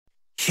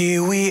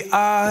Here we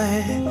are,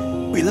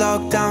 we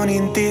locked down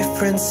in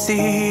different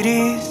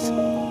cities,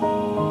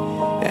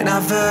 and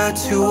our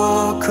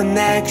virtual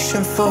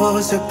connection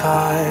falls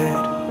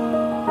apart.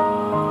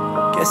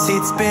 Guess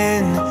it's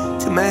been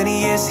too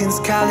many years since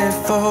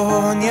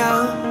California.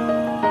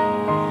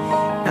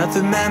 Now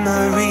the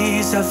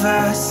memories of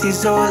us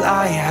is all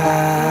I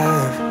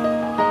have.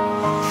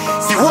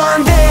 See,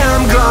 one day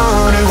I'm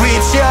gonna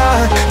reach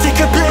ya, take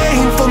a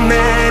plane for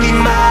many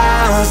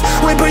miles.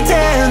 We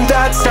pretend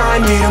that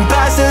time didn't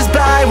pass us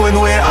by when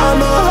we're on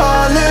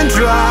Mulholland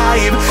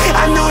Drive.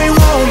 I know it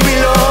won't be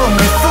long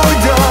before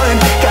dawn,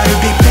 gotta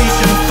be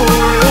patient for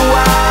a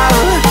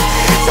while.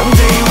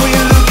 Someday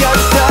we'll look at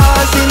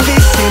stars in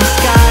this same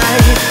sky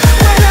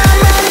when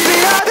I'm on the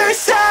other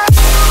side.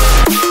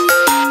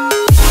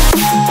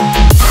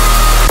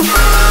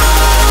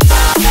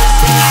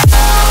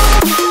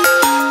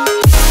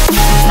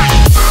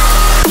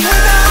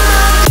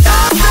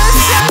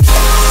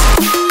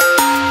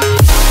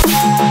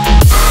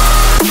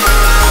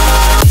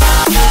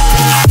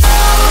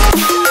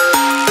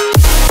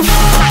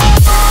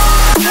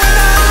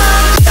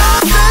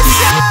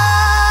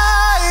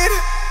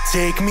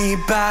 Take me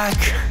back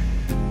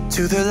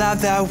to the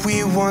life that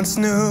we once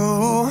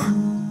knew,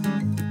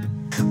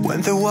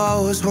 when the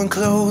walls weren't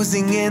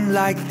closing in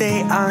like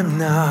they are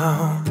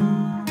now.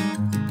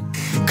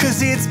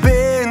 Cause it's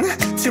been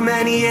too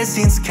many years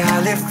since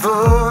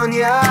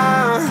California.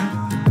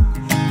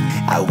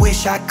 I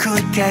wish I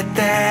could get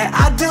there,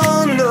 I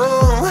don't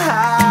know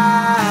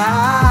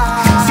how.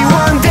 See,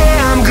 one day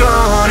I'm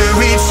gonna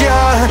reach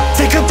ya,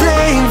 take a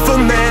plane for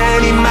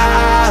many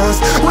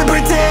miles. We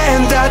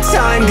pretend that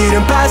time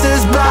didn't pass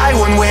us by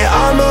when we're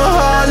on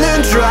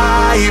Mulholland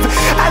Drive.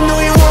 I know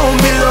it won't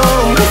be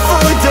long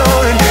before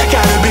dawn,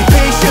 gotta be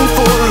patient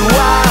for a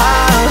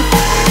while.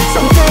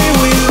 Someday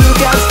we'll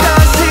look at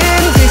stars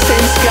in the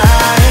same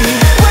sky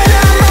when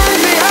I'm on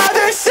the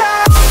other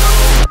side.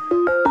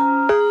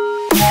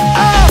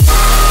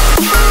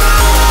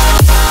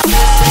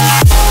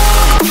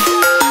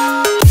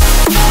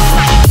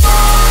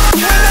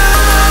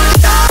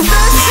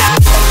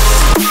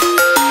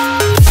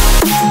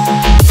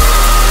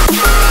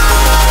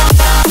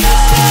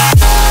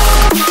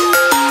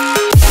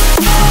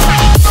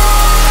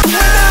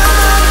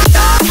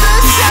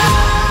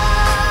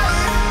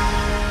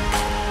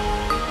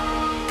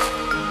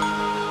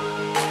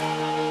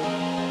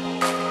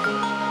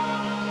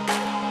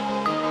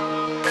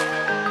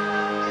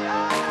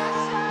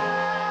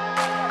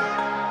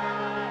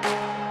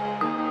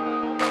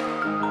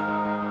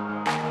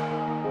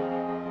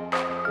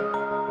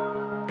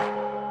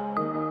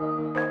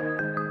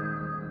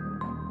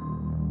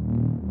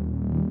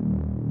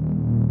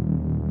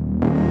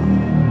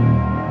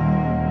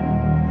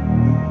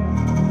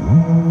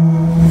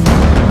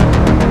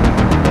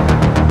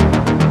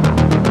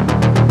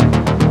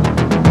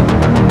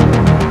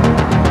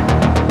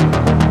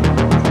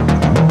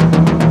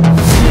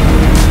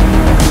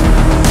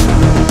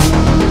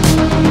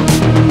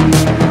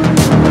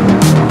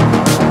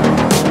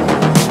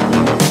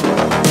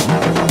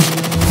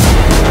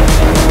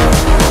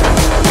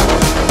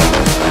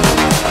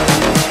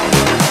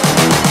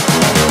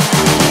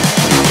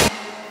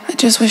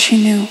 Just wish he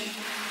knew.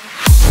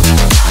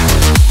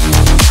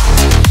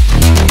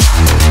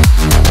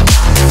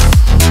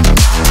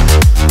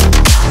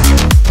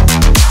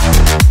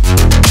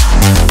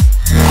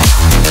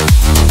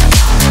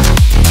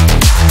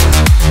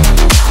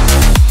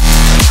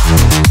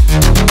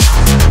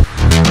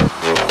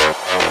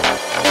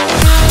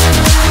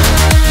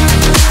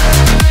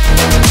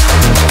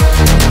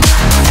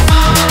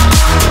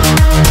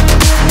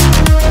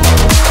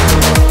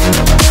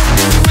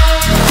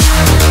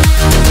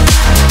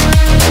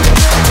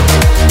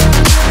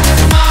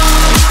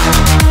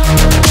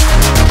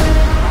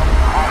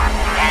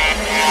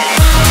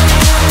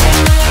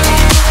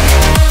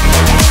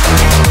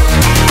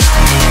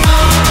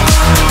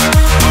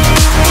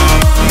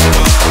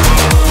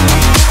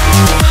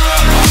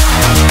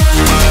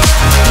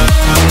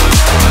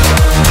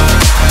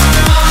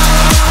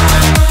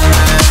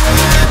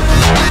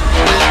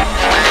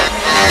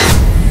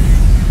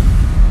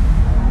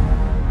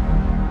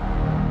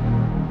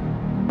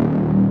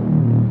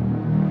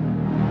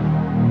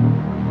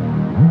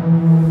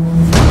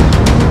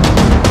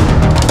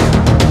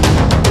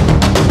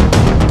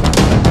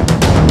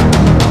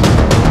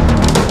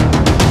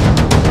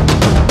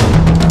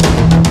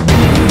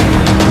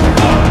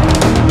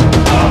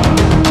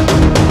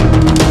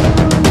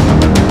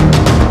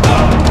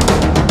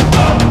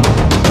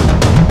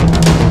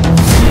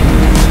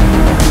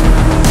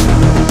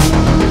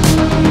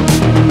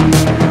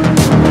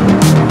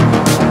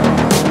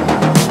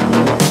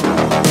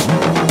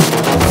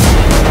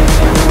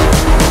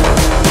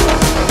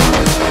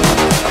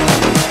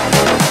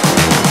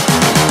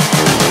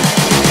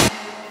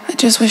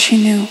 Just wish he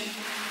knew.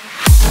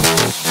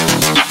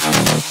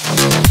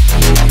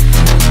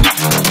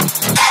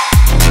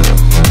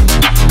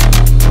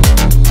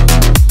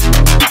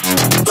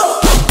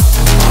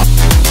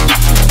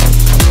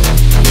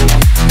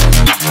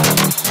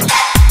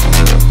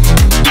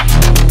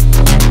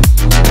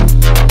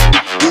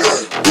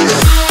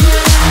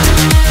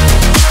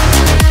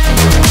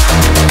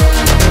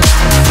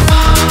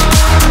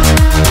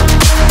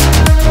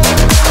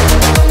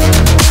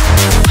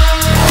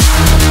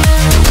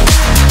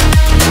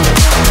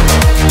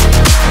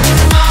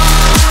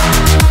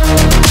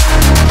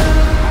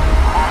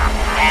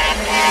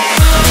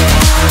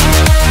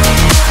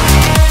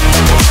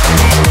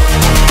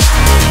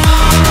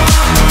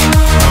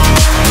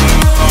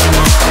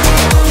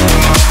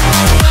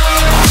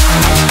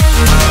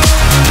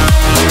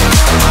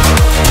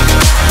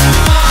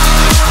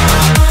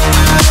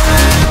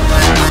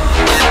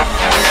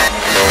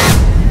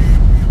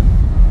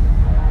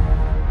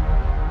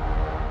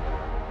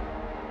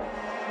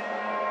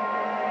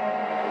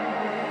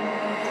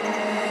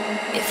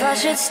 if I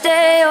should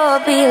stay or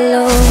be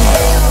alone.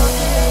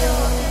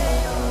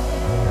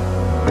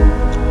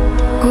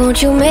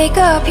 Won't you make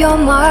up your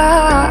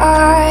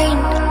mind?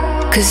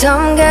 'Cause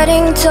I'm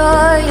getting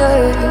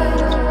tired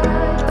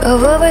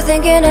of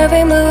overthinking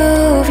every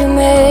move you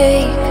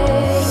make.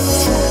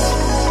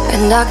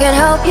 And I can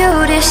help you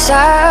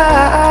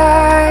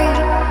decide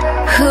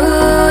who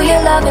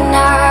you're loving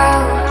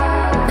now,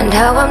 and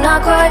how I'm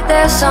not quite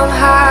there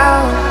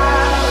somehow.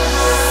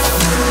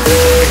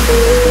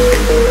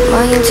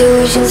 My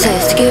intuition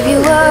says to give you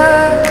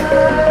up,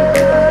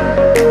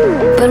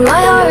 but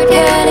my heart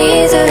can't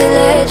easily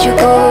let you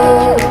go.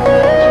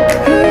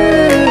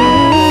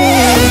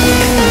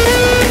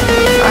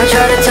 I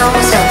try to tell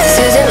myself this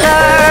isn't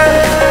love,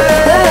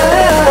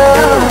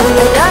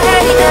 but I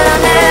hate that I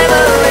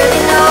never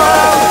really know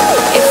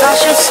if I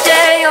should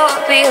stay or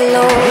be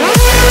alone.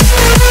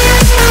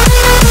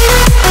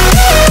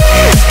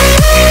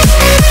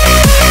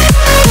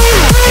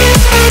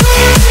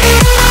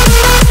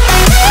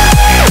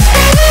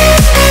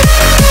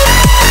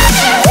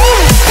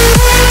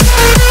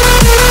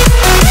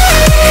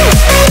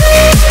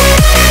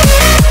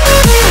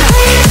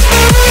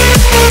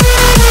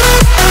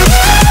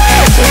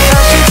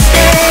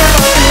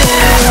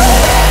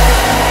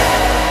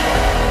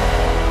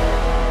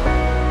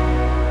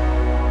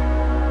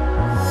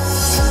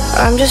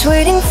 I'm just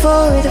waiting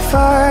for the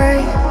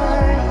fire,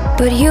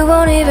 but you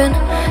won't even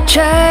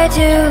try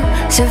to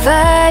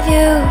survive.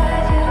 You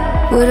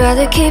would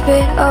rather keep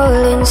it all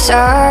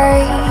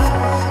inside,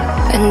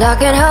 and I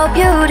can help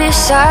you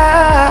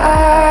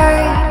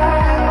decide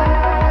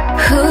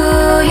who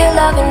you're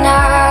loving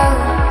now,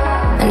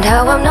 and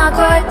how I'm not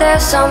quite there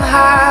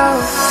somehow.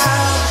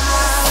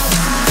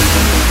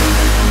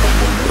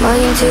 My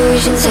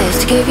intuition says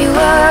to give you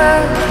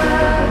up,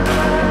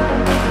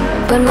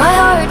 but my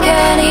heart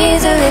can't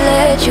easily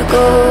let you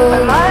go.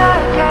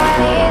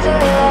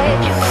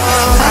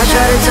 I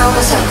try to tell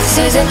myself this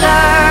isn't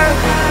love,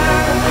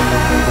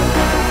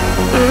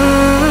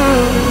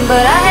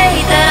 but I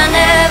hate that I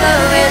never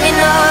really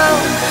know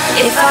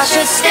if I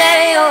should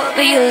stay or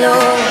be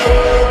alone.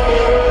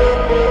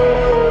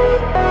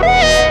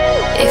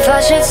 If I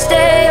should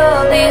stay or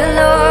be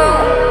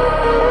alone.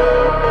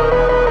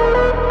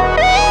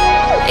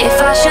 If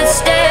I should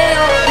stay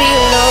or be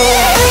alone.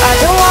 I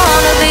don't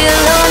wanna be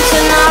alone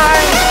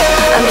tonight.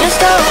 I'm just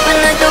hoping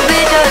that you'll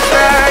be just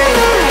right.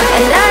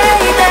 And I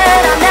hate that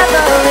I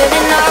never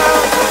really know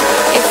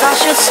if I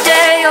should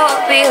stay or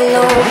be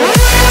alone.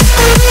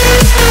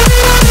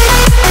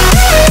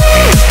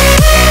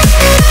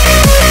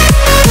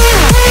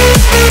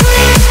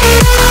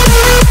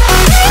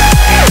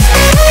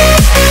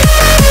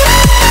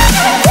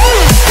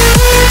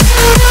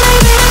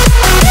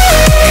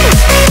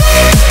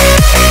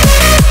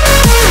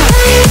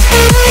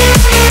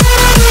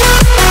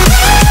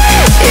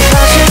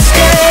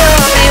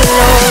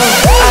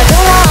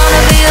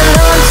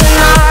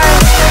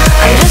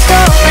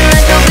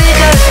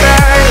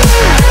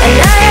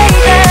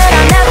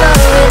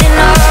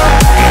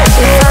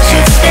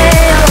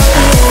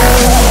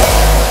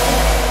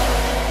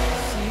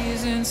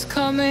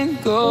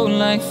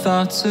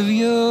 Thoughts of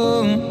you,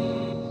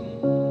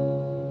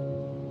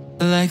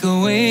 like a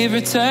wave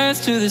returns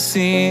to the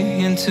sea,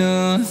 into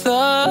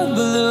the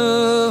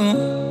blue.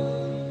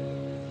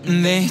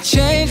 They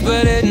change,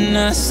 but in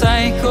a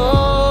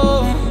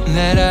cycle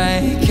that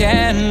I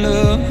can't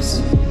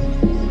lose.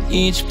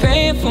 Each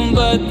painful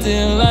but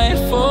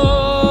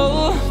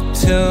delightful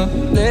to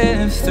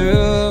live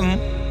through.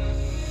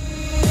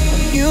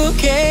 You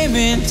came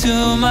into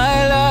my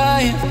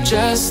life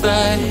just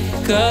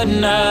like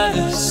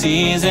another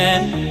season.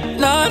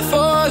 Not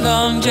for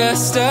long,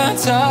 just a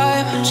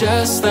time,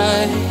 just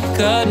like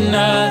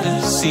another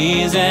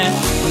season.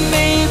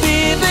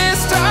 Maybe this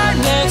time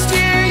next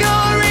year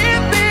you'll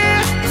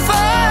reappear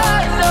for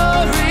no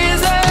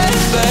reason,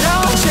 but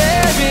I'll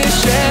cherish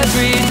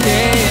every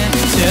day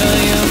until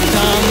you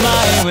come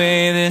my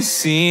way this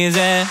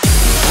season.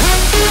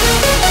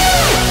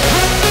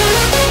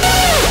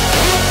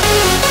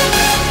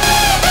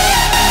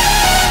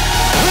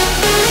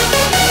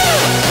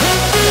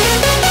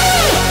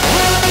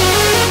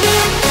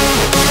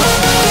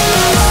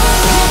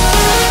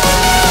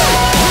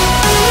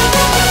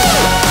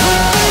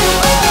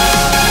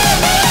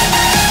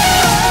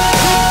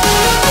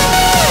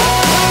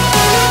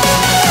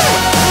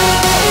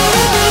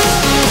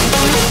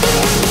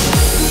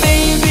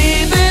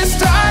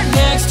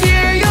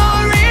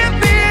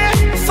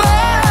 For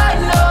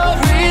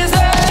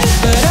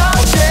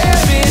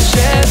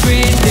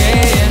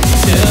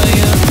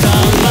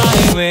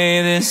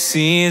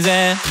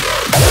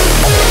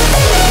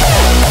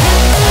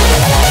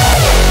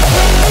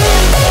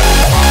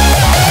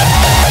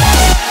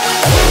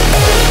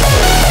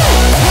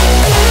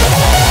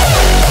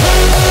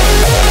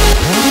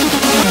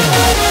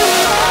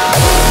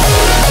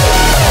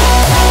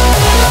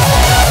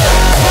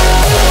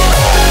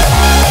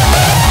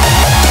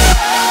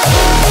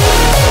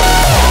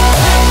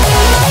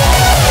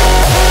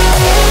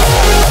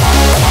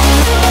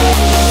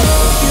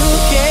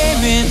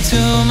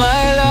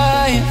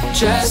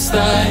just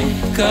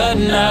like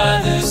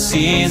another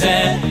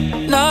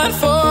season. Not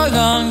for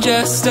long,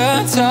 just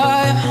a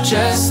time,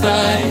 just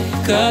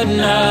like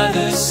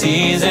another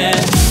season.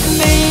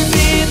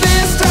 Maybe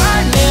this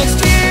time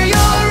next year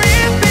you'll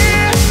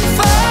reappear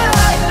for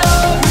no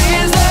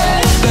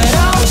reason, but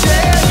I'll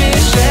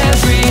cherish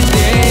every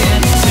day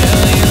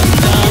until you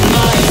come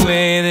my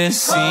way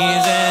this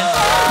season.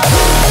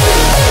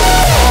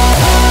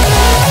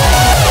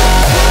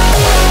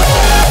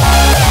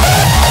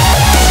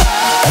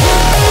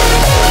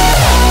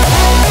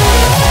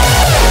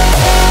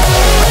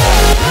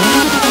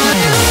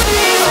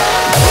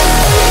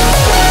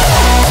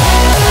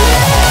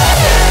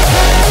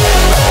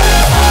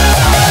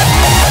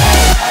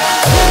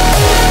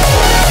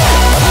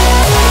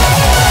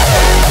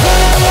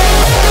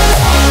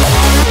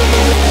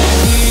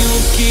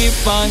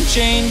 On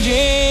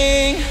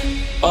changing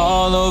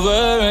all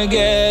over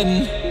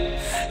again.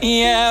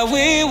 Yeah,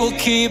 we will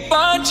keep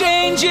on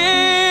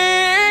changing.